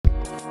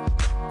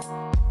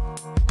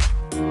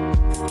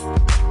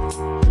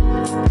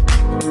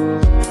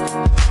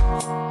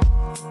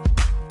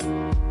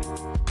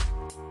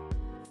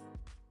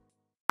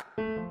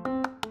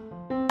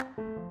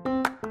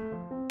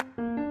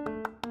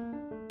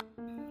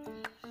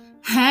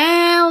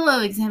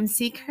Hello, exam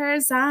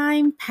seekers.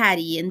 I'm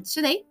Patty, and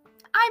today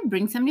I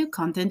bring some new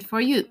content for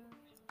you.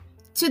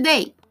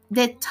 Today,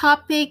 the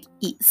topic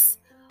is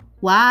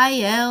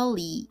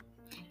YLE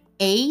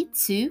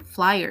A2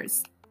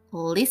 Flyers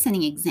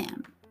Listening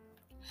Exam.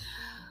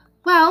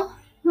 Well,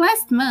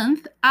 last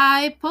month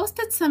I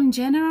posted some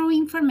general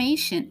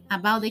information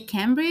about the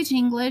Cambridge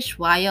English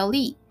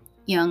YLE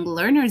Young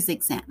Learners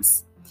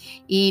Exams.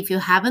 If you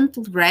haven't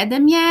read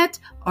them yet,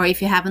 or if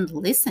you haven't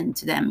listened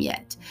to them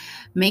yet,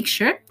 make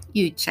sure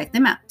you check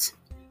them out.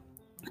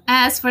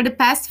 As for the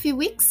past few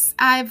weeks,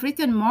 I've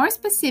written more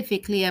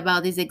specifically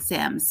about these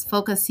exams,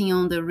 focusing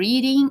on the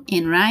reading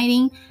and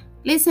writing,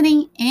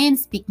 listening, and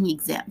speaking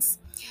exams.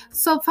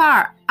 So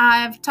far,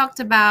 I've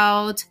talked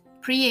about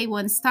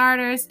pre-A1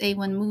 starters,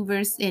 A1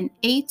 movers, and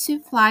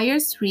A2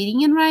 flyers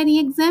reading and writing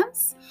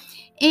exams,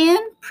 and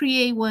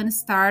pre-A1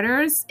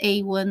 starters,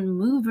 A1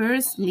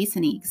 movers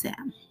listening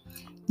exam.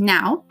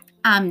 Now,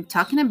 I'm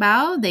talking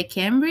about the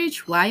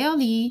Cambridge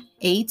YLE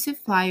A2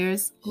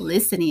 Flyers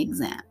listening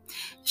exam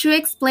to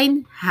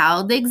explain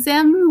how the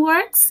exam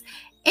works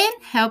and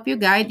help you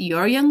guide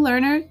your young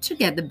learner to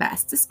get the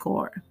best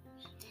score.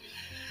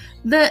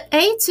 The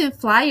A2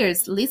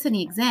 Flyers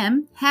listening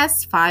exam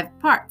has 5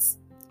 parts.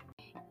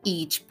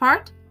 Each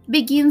part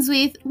begins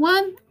with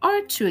 1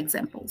 or 2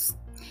 examples.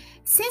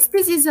 Since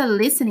this is a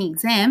listening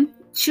exam,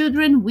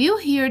 children will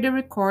hear the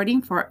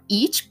recording for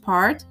each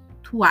part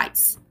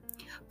twice.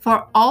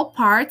 For all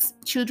parts,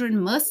 children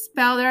must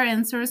spell their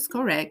answers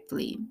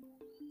correctly.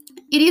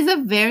 It is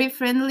a very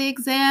friendly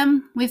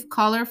exam with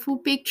colorful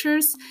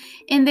pictures,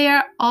 and they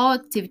are all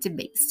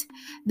activity-based.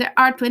 There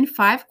are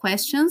 25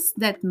 questions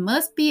that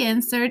must be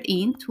answered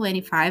in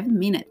 25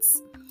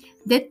 minutes.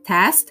 The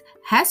test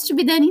has to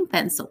be done in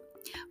pencil.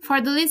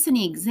 For the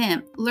listening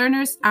exam,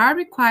 learners are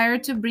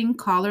required to bring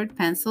colored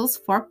pencils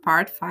for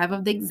part 5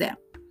 of the exam.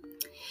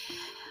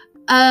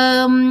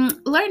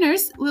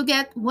 Learners will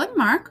get 1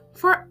 mark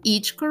for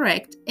each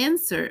correct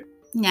answer.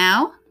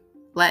 Now,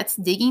 let's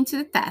dig into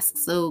the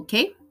tasks,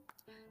 okay?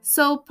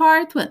 So,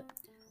 part 1,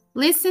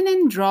 listen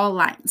and draw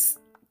lines.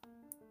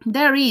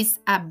 There is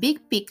a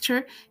big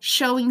picture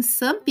showing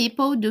some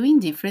people doing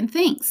different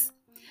things.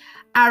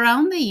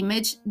 Around the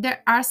image,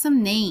 there are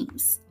some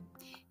names.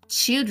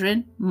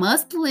 Children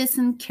must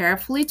listen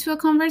carefully to a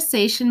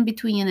conversation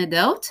between an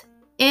adult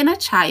and a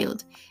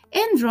child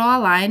and draw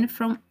a line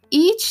from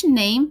each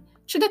name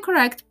to the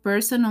correct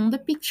person on the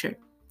picture.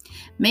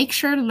 Make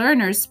sure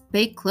learners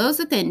pay close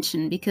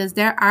attention because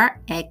there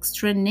are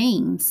extra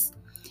names.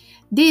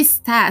 This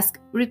task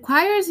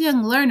requires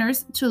young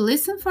learners to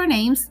listen for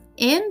names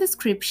and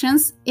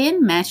descriptions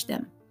and match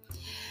them.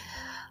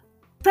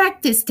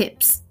 Practice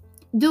tips.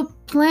 Do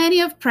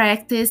plenty of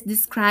practice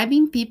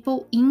describing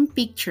people in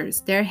pictures,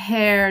 their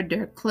hair,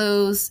 their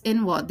clothes,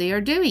 and what they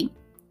are doing.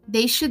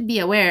 They should be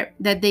aware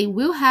that they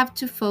will have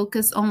to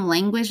focus on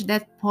language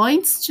that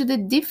points to the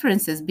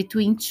differences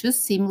between 2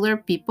 similar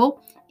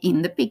people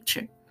in the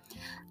picture.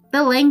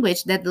 The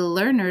language that the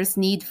learners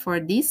need for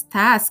this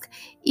task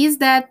is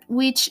that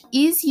which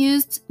is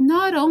used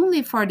not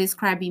only for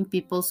describing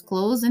people's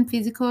clothes and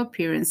physical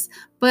appearance,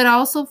 but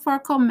also for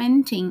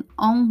commenting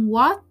on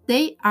what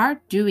they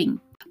are doing.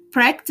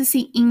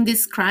 Practicing in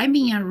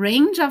describing a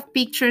range of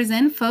pictures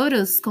and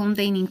photos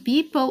containing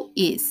people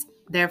is,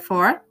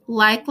 therefore,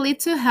 likely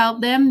to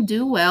help them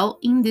do well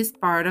in this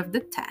part of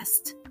the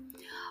test.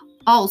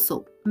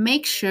 Also,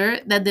 make sure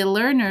that the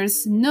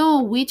learners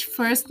know which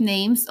first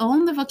names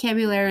on the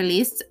vocabulary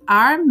list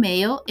are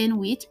male and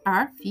which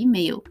are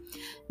female.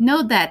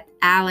 Note that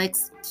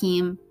Alex,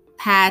 Kim,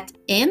 Pat,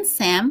 and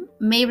Sam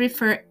may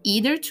refer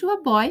either to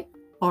a boy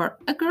or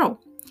a girl.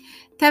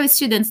 Tell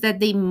students that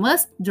they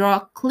must draw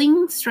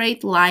clean,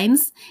 straight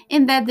lines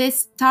and that the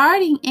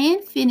starting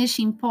and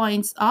finishing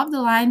points of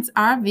the lines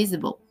are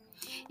visible.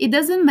 It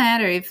doesn't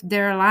matter if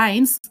their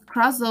lines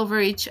cross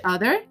over each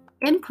other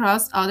and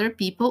cross other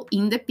people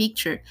in the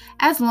picture,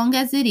 as long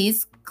as it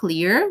is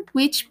clear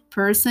which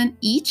person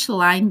each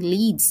line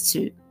leads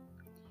to.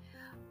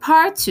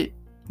 Part 2,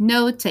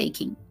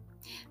 note-taking.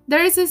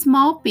 There is a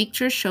small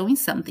picture showing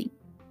something,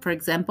 for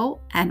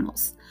example,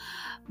 animals.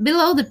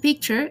 Below the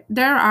picture,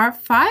 there are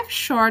 5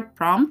 short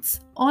prompts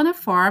on a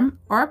form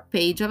or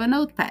page of a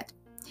notepad.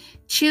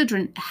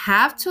 Children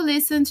have to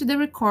listen to the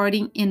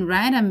recording and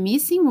write a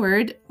missing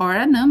word or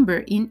a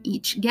number in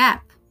each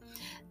gap.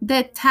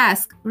 The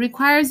task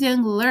requires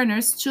young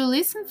learners to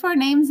listen for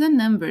names and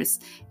numbers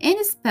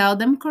and spell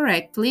them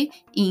correctly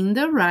in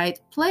the right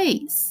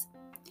place.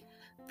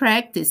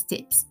 Practice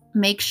tips.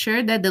 Make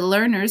sure that the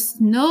learners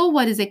know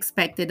what is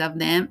expected of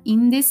them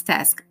in this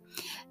task.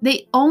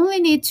 They only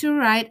need to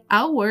write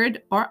a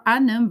word or a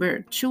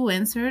number to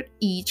answer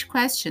each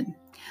question.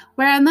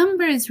 Where a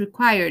number is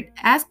required,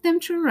 ask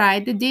them to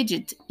write the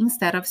digit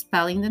instead of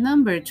spelling the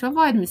number to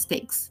avoid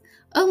mistakes,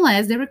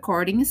 unless the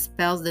recording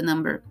spells the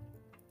number.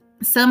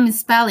 Some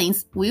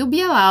spellings will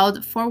be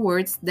allowed for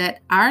words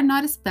that are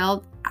not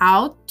spelled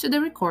out to the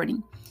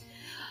recording.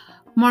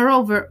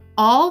 Moreover,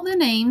 all the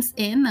names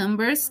and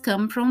numbers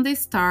come from the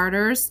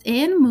starters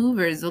and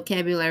movers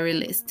vocabulary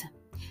list.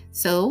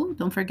 So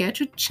don't forget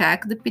to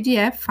check the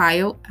PDF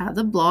file at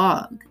the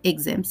blog,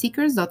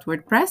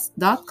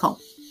 examseekers.wordpress.com.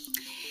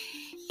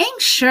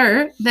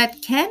 Ensure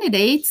that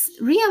candidates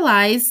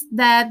realize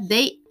that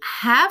they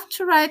have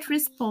to write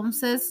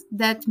responses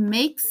that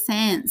make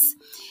sense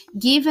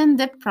given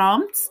the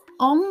prompts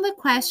on the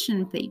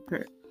question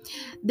paper.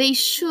 They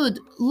should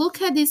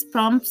look at these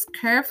prompts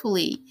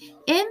carefully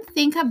and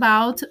think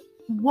about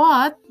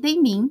what they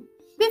mean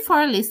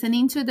before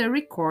listening to the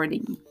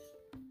recording.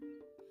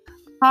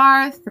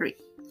 Part 3.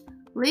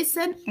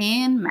 Listen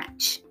and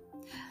match.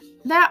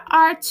 There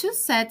are two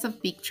sets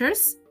of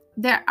pictures.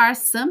 There are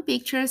some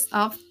pictures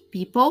of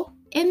people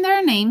and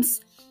their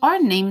names or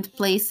named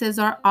places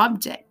or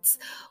objects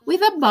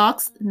with a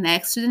box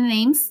next to the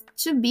names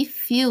to be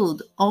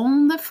filled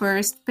on the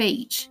first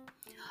page.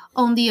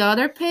 On the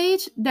other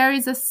page, there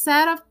is a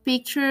set of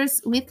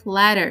pictures with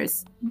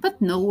letters, but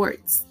no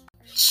words.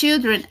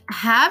 Children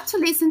have to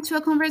listen to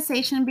a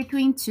conversation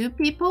between two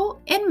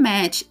people and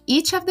match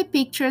each of the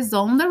pictures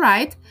on the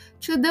right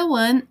to the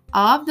one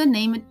of the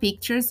named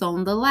pictures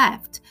on the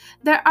left.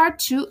 There are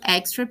two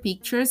extra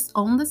pictures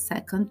on the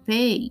second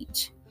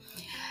page.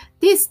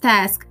 This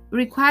task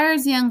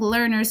requires young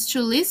learners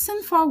to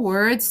listen for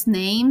words,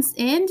 names,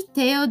 and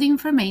detailed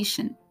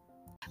information.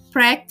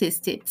 Practice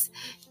tips.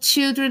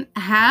 Children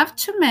have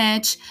to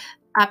match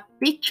a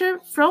picture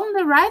from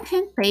the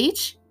right-hand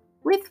page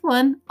with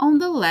one on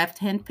the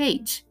left-hand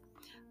page.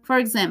 For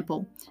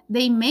example,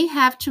 they may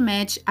have to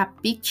match a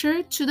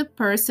picture to the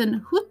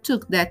person who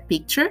took that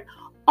picture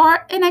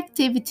or an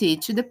activity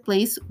to the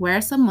place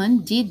where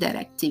someone did that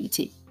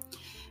activity.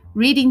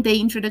 Reading the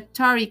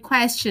introductory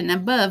question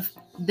above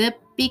the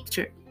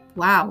picture.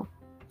 Wow!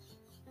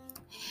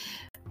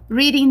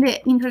 Reading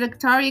the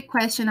introductory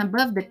question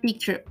above the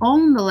picture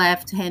on the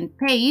left-hand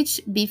page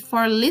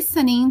before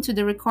listening to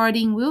the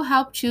recording will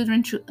help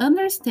children to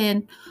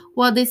understand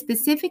what the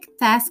specific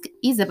task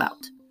is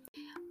about.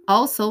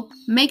 Also,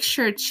 make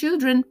sure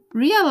children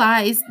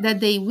realize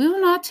that they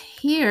will not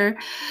hear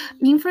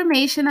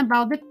information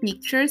about the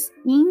pictures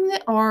in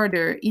the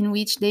order in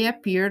which they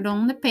appeared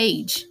on the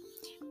page.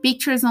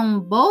 Pictures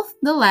on both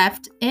the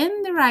left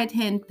and the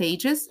right-hand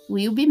pages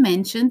will be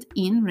mentioned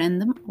in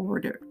random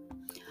order.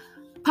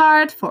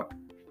 Part 4.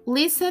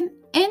 Listen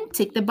and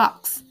tick the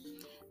box.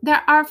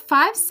 There are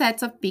 5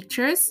 sets of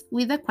pictures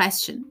with a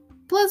question,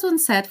 plus 1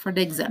 set for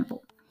the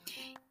example.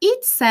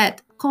 Each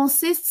set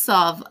consists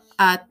of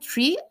a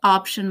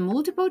 3-option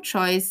multiple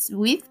choice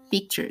with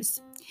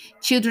pictures.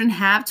 Children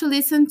have to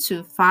listen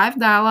to 5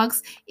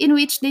 dialogues in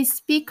which the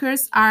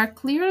speakers are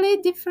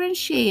clearly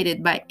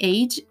differentiated by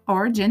age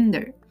or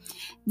gender.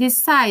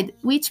 Decide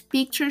which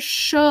picture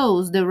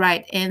shows the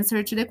right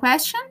answer to the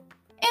question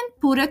and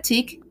put a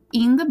tick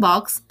in the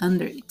box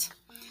under it.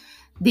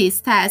 This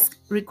task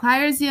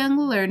requires young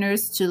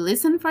learners to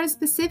listen for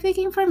specific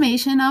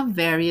information of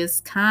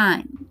various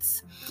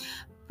kinds.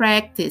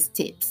 Practice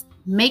tips.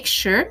 Make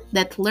sure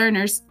that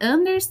learners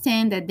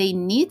understand that they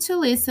need to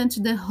listen to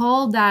the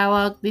whole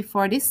dialogue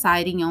before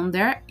deciding on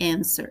their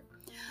answer.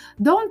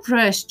 Don't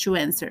rush to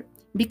answer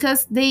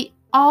because they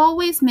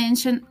always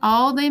mention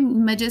all the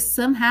images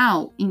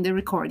somehow in the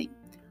recording.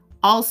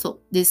 Also,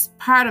 this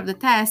part of the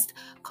test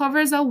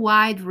covers a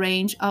wide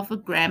range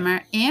of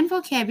grammar and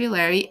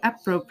vocabulary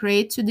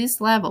appropriate to this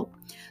level.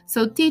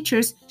 So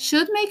teachers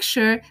should make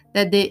sure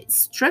that the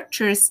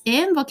structures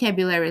and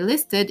vocabulary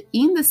listed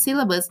in the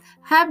syllabus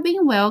have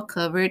been well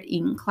covered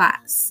in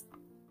class.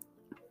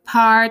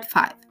 Part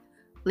 5.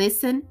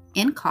 Listen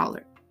and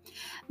color.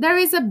 There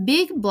is a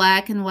big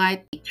black and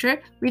white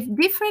picture with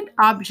different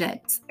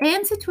objects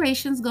and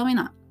situations going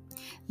on.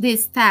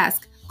 This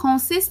task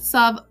consists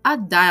of a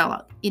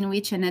dialogue in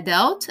which an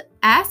adult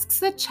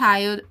asks a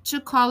child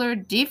to color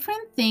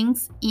different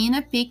things in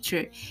a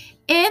picture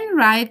and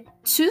write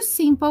 2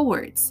 simple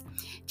words.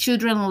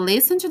 Children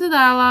listen to the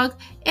dialogue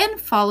and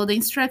follow the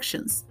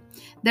instructions.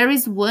 There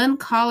is one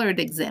colored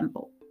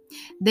example.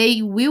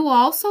 They will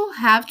also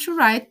have to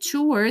write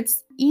 2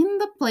 words in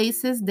the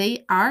places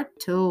they are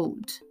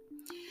told.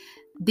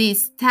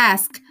 This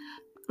task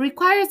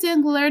requires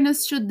young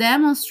learners to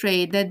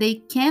demonstrate that they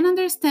can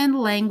understand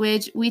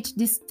language which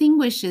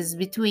distinguishes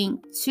between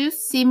 2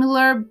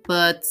 similar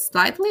but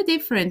slightly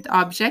different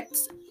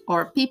objects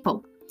or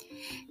people.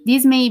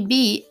 This may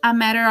be a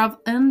matter of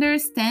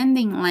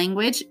understanding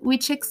language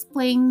which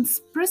explains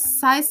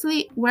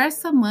precisely where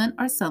someone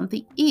or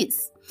something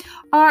is,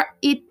 or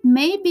it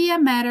may be a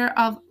matter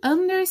of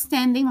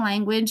understanding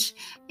language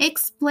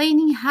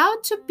explaining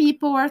how 2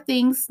 people or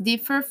things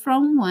differ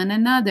from one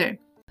another.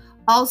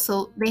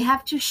 Also, they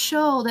have to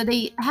show that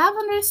they have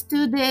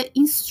understood the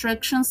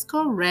instructions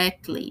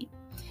correctly.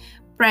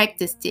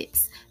 Practice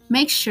tips.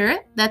 Make sure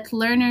that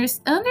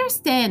learners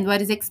understand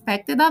what is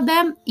expected of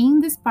them in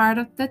this part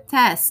of the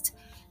test.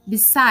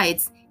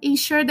 Besides,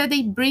 ensure that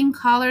they bring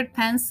colored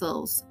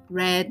pencils: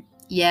 red,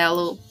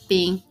 yellow,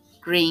 pink,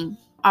 green,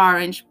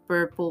 orange,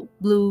 purple,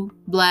 blue,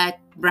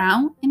 black,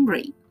 brown, and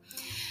gray.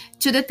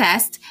 to the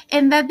test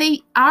and that they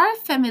are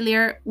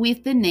familiar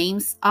with the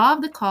names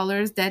of the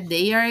colors that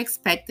they are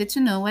expected to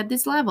know at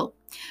this level.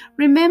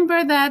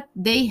 Remember that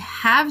they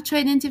have to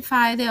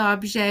identify the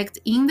object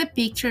in the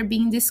picture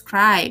being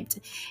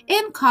described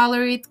and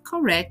color it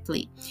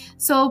correctly.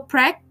 So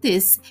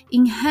practice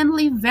in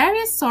handling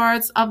various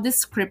sorts of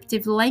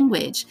descriptive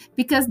language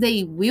because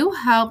they will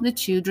help the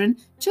children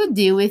to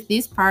deal with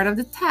this part of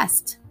the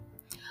test.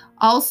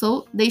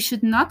 Also, they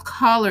should not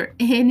color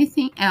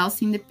anything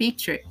else in the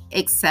picture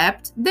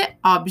except the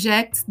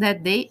objects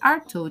that they are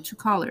told to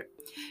color.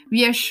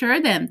 Reassure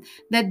them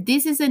that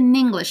this is an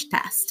English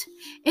test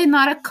and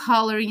not a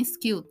coloring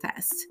skill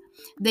test.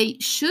 They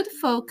should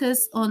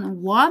focus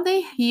on what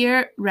they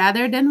hear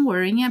rather than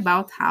worrying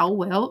about how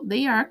well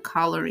they are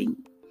coloring.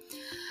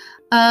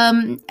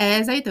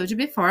 As I told you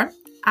before,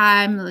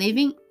 I'm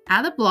leaving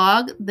at the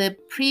blog the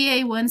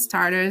pre-A1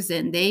 starters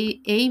and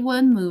the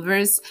A1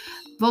 movers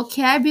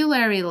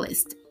vocabulary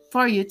list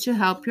for you to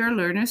help your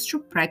learners to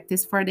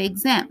practice for the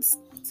exams.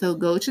 So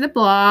go to the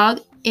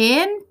blog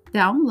and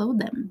download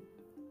them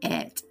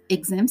at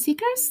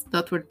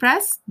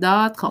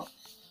examseekers.wordpress.com.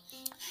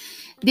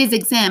 This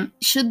exam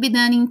should be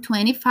done in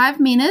 25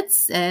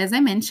 minutes, as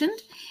I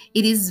mentioned.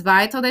 It is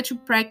vital that you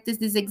practice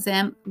this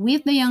exam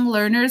with the young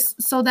learners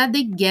so that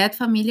they get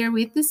familiar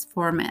with this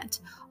format.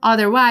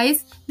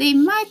 Otherwise, they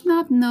might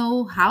not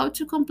know how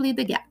to complete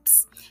the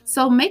gaps.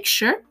 So make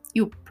sure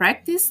you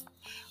practice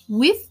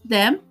with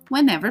them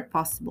whenever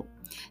possible.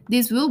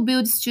 This will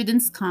build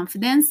students'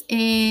 confidence,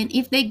 and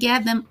if they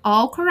get them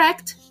all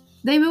correct,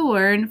 they will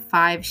earn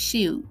 5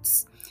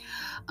 shields.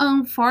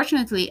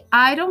 Unfortunately,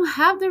 I don't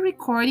have the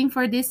recording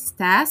for this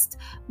test,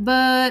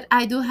 but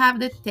I do have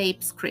the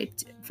tape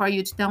script for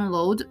you to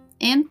download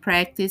and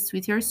practice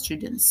with your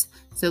students.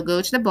 So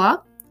go to the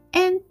blog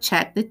and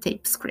check the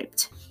tape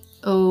script.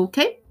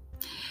 Okay?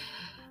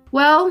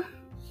 Well,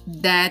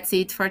 that's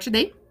it for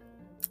today.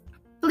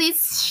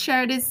 Please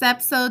share this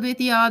episode with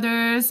the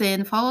others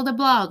and follow the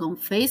blog on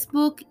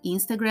Facebook,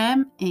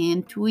 Instagram,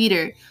 and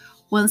Twitter.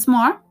 Once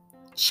more,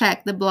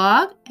 check the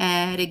blog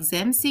at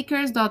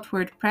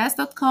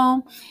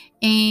examseekers.wordpress.com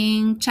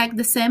and check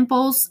the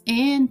samples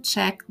and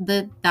check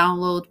the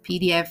download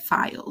PDF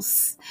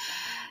files.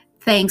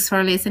 Thanks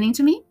for listening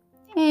to me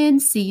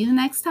and see you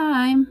next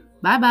time.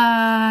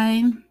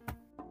 Bye-bye.